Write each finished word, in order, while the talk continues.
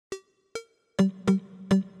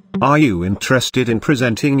Are you interested in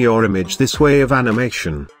presenting your image this way of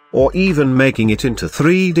animation, or even making it into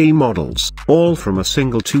 3D models, all from a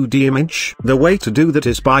single 2D image? The way to do that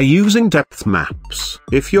is by using depth maps.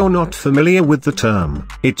 If you're not familiar with the term,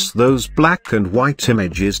 it's those black and white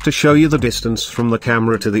images to show you the distance from the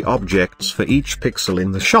camera to the objects for each pixel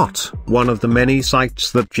in the shot. One of the many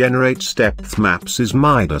sites that generates depth maps is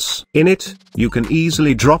Midas. In it, you can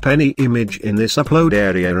easily drop any image in this upload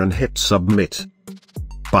area and hit submit.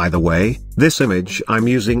 By the way, this image I'm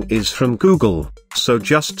using is from Google, so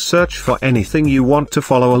just search for anything you want to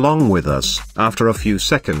follow along with us. After a few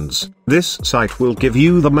seconds, this site will give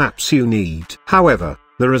you the maps you need. However,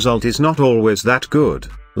 the result is not always that good.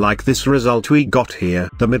 Like this result we got here.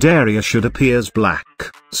 The mid area should appears black,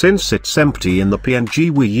 since it's empty in the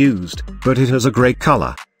PNG we used, but it has a grey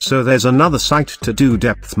color, so there's another site to do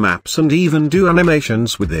depth maps and even do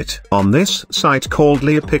animations with it. On this site called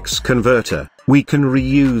Leopix Converter, we can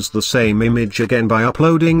reuse the same image again by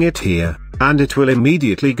uploading it here, and it will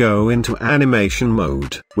immediately go into animation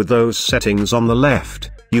mode. With those settings on the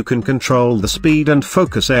left, you can control the speed and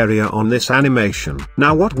focus area on this animation.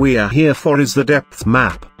 Now what we are here for is the depth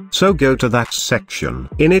map, so go to that section.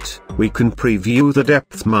 In it, we can preview the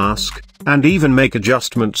depth mask, and even make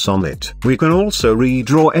adjustments on it. We can also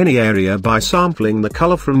redraw any area by sampling the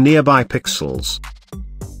color from nearby pixels.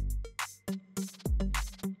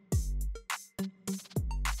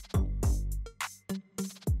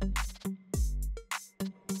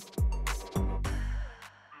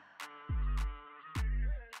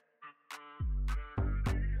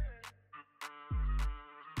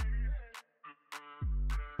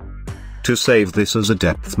 To save this as a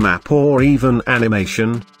depth map or even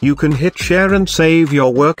animation, you can hit share and save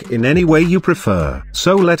your work in any way you prefer.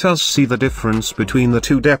 So let us see the difference between the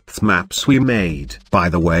two depth maps we made. By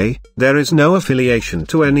the way, there is no affiliation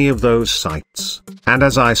to any of those sites. And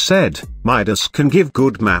as I said, Midas can give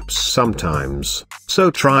good maps sometimes,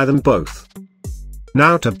 so try them both.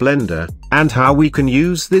 Now to Blender, and how we can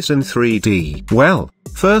use this in 3D. Well,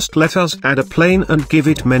 first let us add a plane and give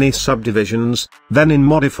it many subdivisions, then in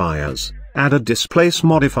modifiers, add a displace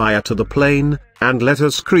modifier to the plane, and let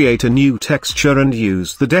us create a new texture and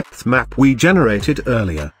use the depth map we generated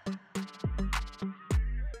earlier.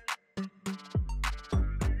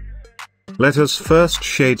 Let us first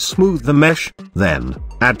shade smooth the mesh, then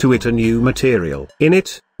add to it a new material. In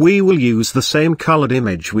it, we will use the same colored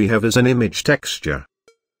image we have as an image texture.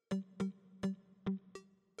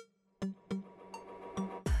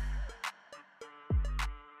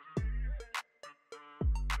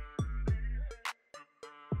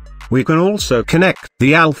 We can also connect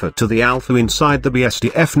the alpha to the alpha inside the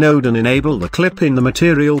BSDF node and enable the clip in the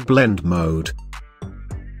material blend mode.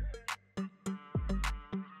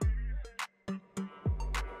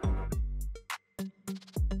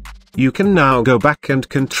 You can now go back and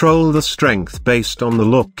control the strength based on the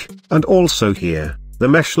look, and also here, the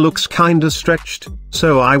mesh looks kinda stretched,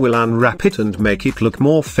 so I will unwrap it and make it look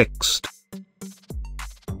more fixed.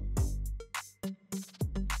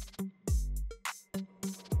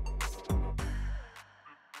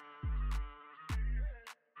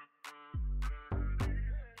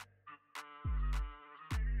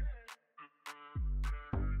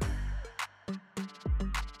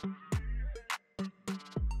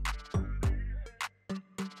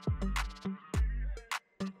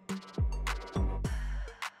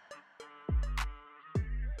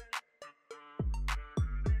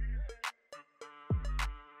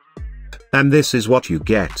 And this is what you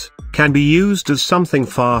get. Can be used as something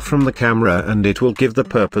far from the camera and it will give the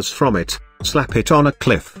purpose from it. Slap it on a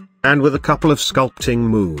cliff, and with a couple of sculpting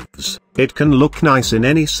moves, it can look nice in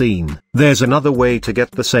any scene. There's another way to get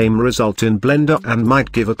the same result in Blender and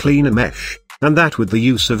might give a cleaner mesh, and that with the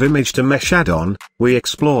use of image to mesh add-on. We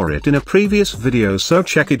explore it in a previous video, so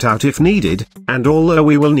check it out if needed. And although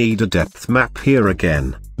we will need a depth map here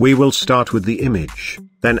again, we will start with the image,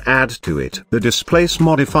 then add to it the displace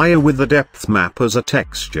modifier with the depth map as a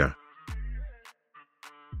texture.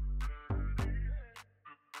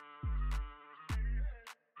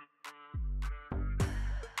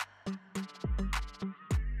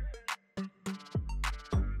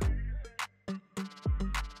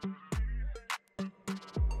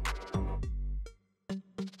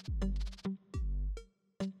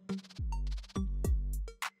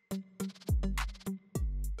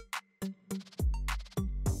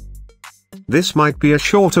 This might be a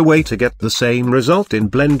shorter way to get the same result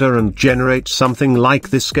in Blender and generate something like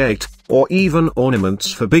this gate, or even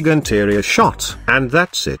ornaments for big interior shot. And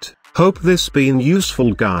that's it. Hope this been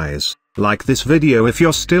useful, guys. Like this video if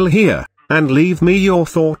you're still here, and leave me your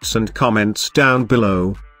thoughts and comments down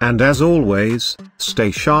below. And as always,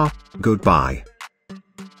 stay sharp, goodbye.